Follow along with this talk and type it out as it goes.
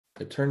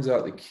It turns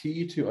out the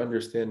key to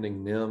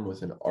understanding NIM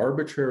with an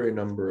arbitrary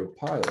number of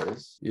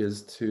piles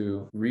is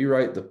to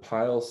rewrite the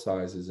pile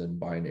sizes in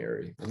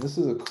binary. And this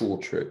is a cool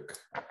trick.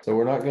 So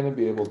we're not going to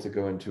be able to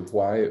go into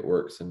why it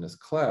works in this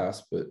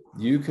class, but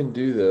you can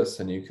do this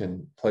and you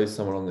can play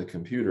someone on the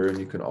computer and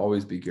you can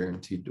always be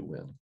guaranteed to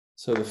win.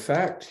 So the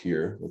fact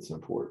here that's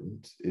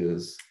important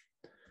is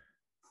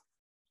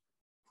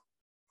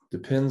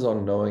depends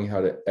on knowing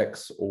how to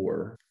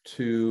XOR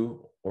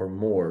two or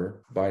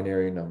more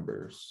binary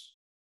numbers.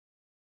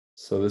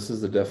 So this is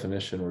the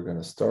definition we're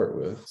going to start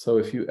with. So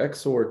if you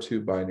XOR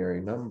two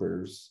binary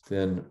numbers,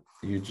 then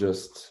you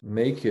just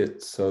make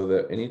it so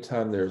that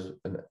anytime there's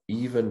an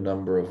even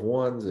number of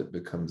ones, it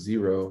becomes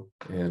 0.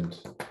 And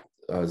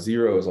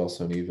 0 is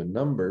also an even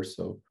number.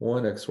 So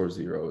 1 XOR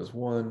 0 is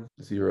 1,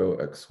 0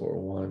 XOR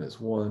 1 is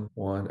 1,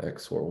 1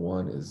 XOR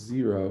 1 is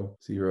 0,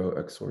 0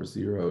 XOR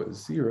 0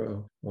 is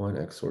 0, 1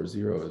 XOR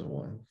 0 is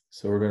 1.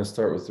 So we're going to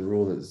start with the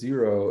rule that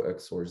 0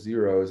 XOR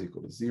 0 is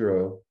equal to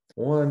 0,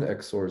 1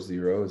 XOR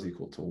 0 is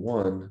equal to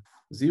 1,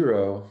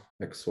 0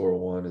 XOR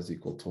 1 is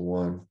equal to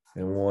 1,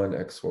 and 1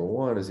 XOR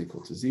 1 is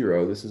equal to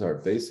 0. This is our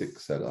basic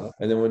setup.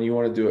 And then when you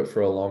want to do it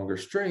for a longer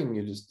string,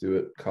 you just do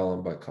it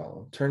column by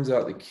column. Turns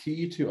out the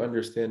key to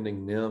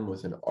understanding NIM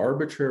with an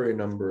arbitrary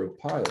number of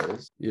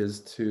piles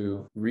is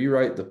to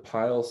rewrite the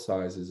pile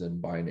sizes in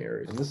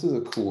binary. And this is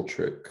a cool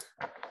trick.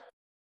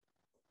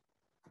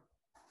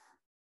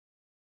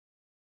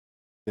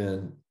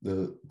 And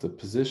the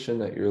position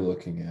that you're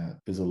looking at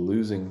is a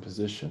losing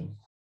position.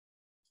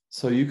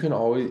 So you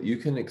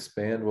can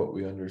expand what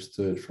we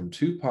understood from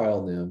 2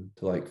 pile NIM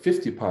to like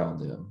 50 pile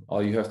NIM.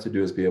 All you have to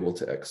do is be able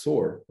to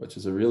XOR, which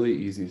is a really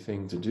easy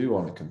thing to do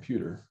on a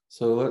computer.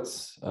 So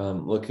let's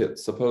look at,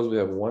 suppose we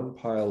have 1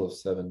 pile of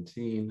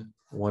 17,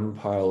 1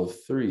 pile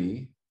of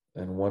 3,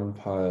 and 1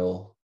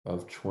 pile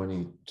of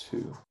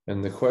 22.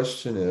 And the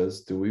question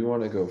is, do we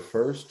want to go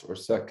first or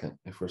second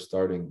if we're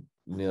starting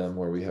NIM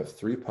where we have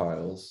 3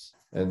 piles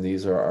and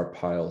these are our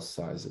pile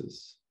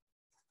sizes?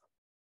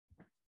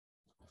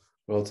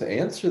 Well, to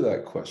answer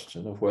that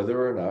question of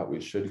whether or not we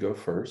should go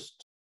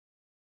first,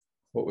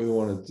 what we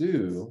want to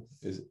do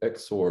is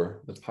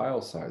XOR the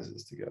pile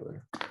sizes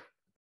together.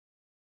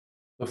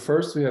 So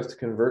first we have to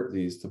convert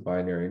these to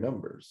binary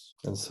numbers.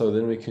 And so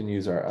then we can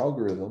use our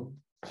algorithm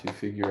to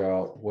figure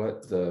out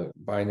what the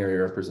binary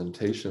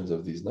representations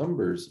of these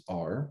numbers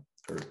are.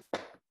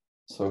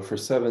 So for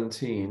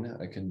 17,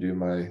 I can do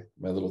my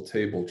little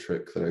table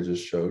trick that I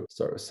just showed.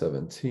 Start with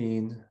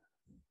 17.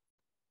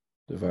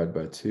 Divide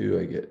by 2,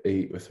 I get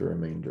 8 with a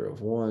remainder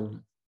of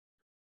 1.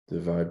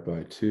 Divide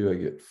by 2, I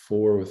get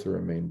 4 with a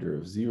remainder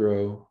of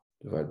 0.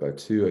 Divide by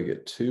 2, I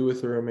get 2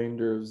 with a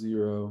remainder of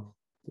 0.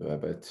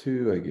 Divide by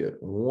 2, I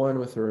get 1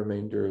 with a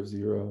remainder of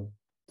 0.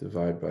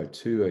 Divide by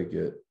 2, I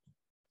get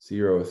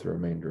 0 with a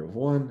remainder of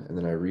 1. And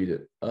then I read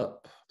it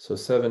up. So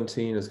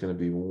 17 is going to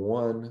be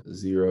 1,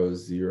 0,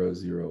 0,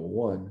 0,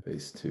 1,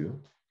 base 2.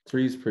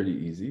 3 is pretty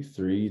easy.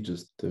 3,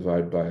 just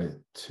divide by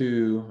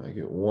 2, I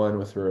get 1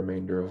 with a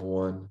remainder of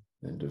 1.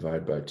 And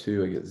divide by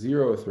 2, I get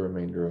 0 with a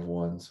remainder of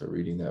 1. So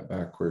reading that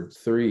backwards,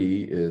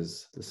 3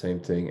 is the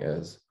same thing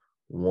as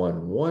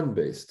 1, 1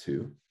 base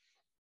 2.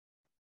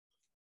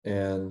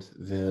 And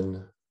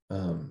then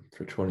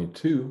for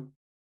 22,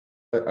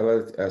 I'd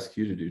like to ask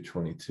you to do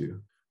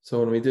 22. So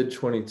when we did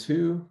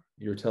 22,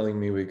 you're telling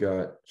me we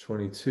got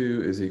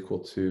 22 is equal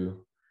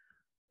to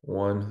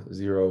 1,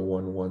 0,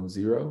 1, 1,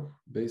 0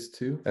 base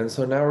 2. And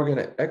so now we're going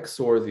to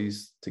XOR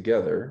these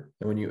together.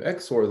 And when you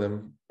XOR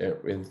them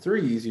in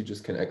threes, you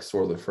just can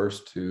XOR the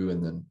first 2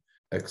 and then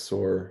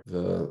XOR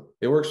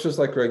it works just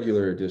like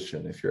regular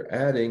addition. If you're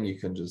adding, you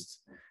can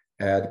just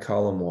add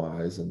column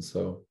wise. And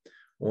so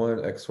 1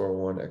 XOR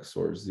 1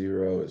 XOR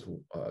 0 is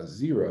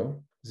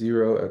 0.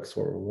 0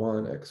 XOR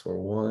 1 XOR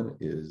 1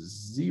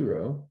 is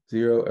 0.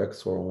 0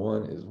 XOR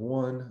 1 is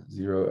 1.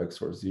 0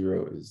 XOR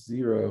 0 is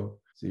 0.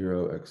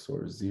 0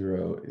 XOR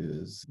 0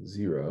 is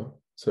 0.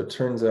 So it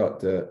turns out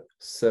that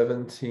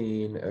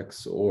 17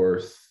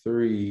 XOR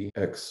 3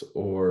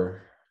 XOR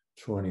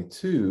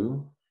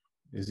 22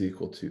 is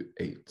equal to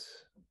 8.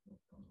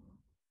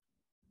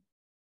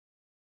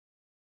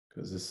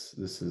 Because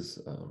this is,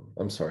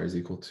 I'm sorry, is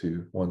equal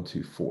to 1,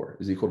 2, 4,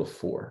 is equal to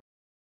 4.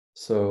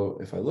 So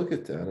if I look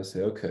at that, I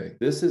say, okay,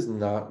 this is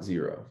not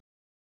 0.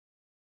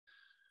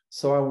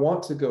 So I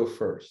want to go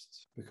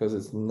first because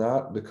the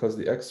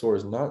XOR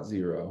is not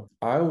 0.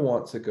 I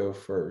want to go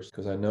first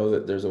because I know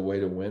that there's a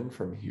way to win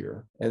from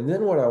here. And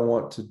then what I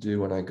want to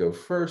do when I go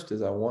first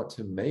is I want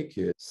to make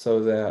it so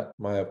that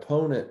my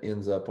opponent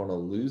ends up on a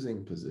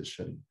losing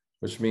position,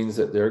 which means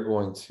that they're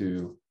going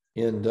to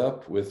end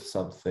up with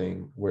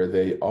something where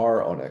they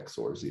are on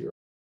XOR 0.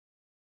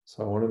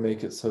 So I want to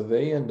make it so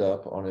they end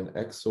up on an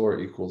XOR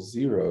equals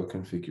 0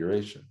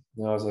 configuration.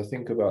 Now, as I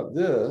think about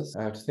this,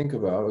 I have to think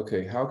about,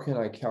 okay, how can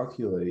I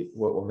calculate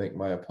what will make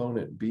my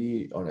opponent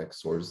be on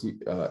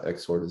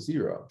XOR to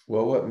 0?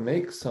 Well, what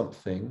makes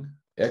something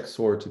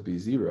XOR to be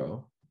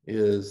 0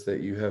 is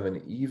that you have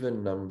an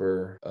even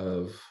number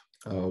of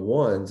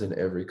ones in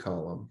every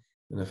column.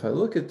 And if I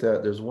look at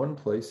that, there's one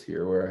place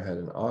here where I had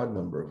an odd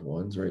number of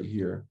ones right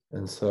here.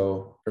 And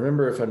so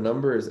remember, if a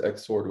number is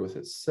XORed with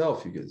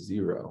itself, you get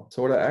 0.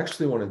 So what I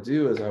actually want to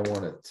do is I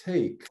want to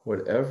take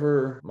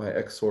whatever my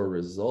XOR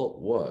result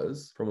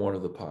was from one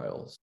of the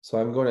piles.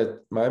 So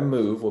my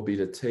move will be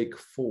to take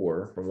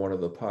 4 from one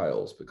of the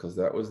piles because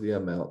that was the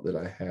amount that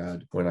I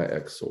had when I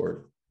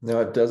XORed. Now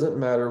it doesn't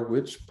matter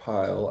which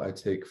pile I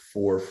take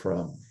 4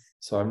 from.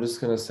 So I'm just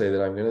going to say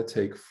that I'm going to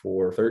take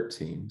 4,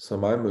 13. So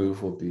my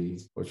move will be,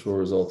 which will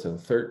result in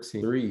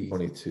 13, 3,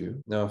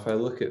 22. Now, if I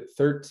look at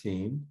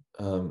 13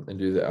 and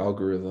do the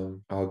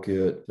algorithm, I'll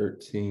get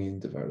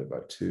 13 divided by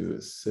 2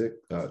 is 6.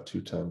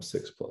 2 times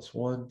 6 plus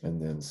 1. And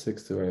then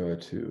 6 divided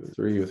by 2 is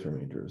 3 with a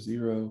remainder of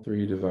 0.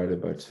 3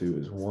 divided by 2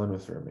 is 1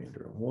 with a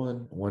remainder of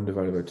 1. 1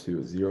 divided by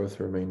 2 is 0 with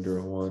a remainder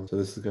of 1. So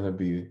this is going to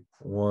be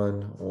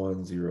 1,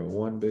 1, 0,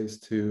 1 base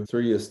 2.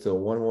 3 is still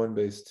 1, 1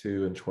 base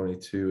 2, and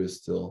 22 is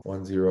still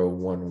 1, 0,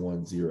 1,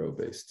 1, 0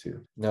 base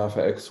 2. Now, if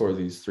I XOR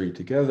these 3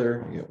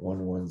 together, I get 1,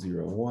 1,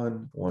 0,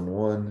 1, 1,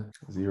 1,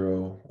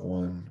 0,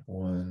 1,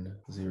 1,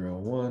 0,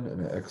 1,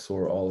 and I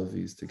XOR all of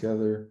these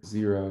together,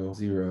 0,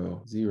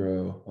 0,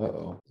 0.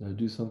 Uh-oh, did I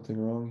do something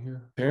wrong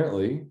here?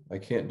 Apparently, I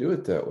can't do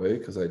it that way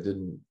because I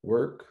didn't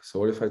work. So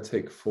what if I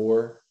take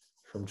 4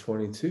 from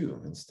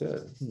 22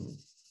 instead?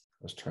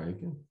 Let's try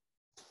again.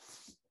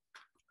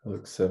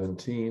 Look,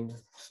 17,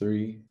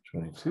 3,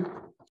 22.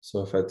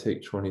 So if I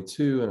take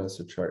 22 and I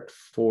subtract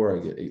 4, I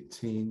get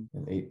 18.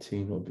 And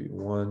 18 will be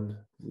 1,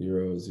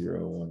 0,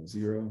 0, 1,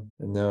 0.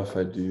 And now if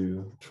I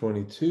do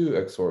 22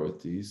 XOR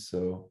with these,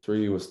 so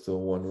 3 was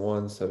still 1,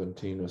 1,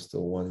 17 was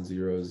still 1,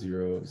 0,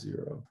 0,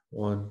 0,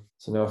 1.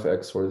 So now if I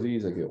XOR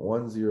these, I get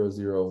 1, 0,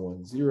 0,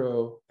 1,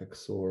 0,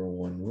 XOR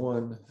 1,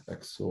 1,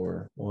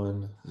 XOR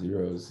 1,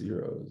 0,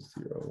 0,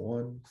 0,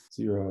 1,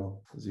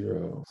 0,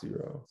 0,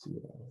 0,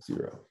 0,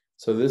 0.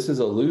 So this is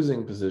a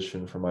losing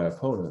position for my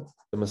opponent.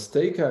 The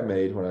mistake I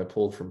made when I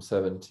pulled from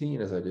 17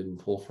 is I didn't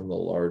pull from the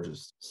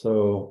largest.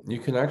 So you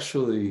can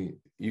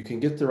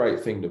get the right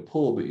thing to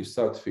pull, but you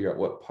still have to figure out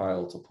what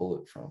pile to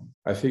pull it from.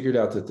 I figured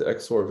out that the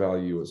XOR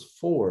value was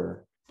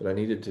 4, but I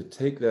needed to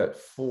take that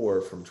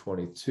 4 from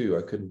 22.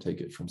 I couldn't take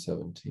it from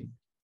 17.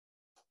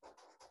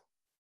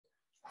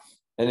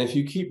 And if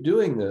you keep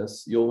doing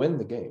this, you'll win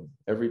the game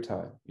every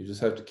time. You just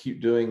have to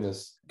keep doing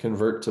this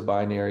convert to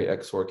binary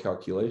XOR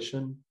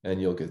calculation, and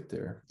you'll get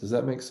there. Does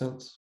that make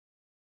sense?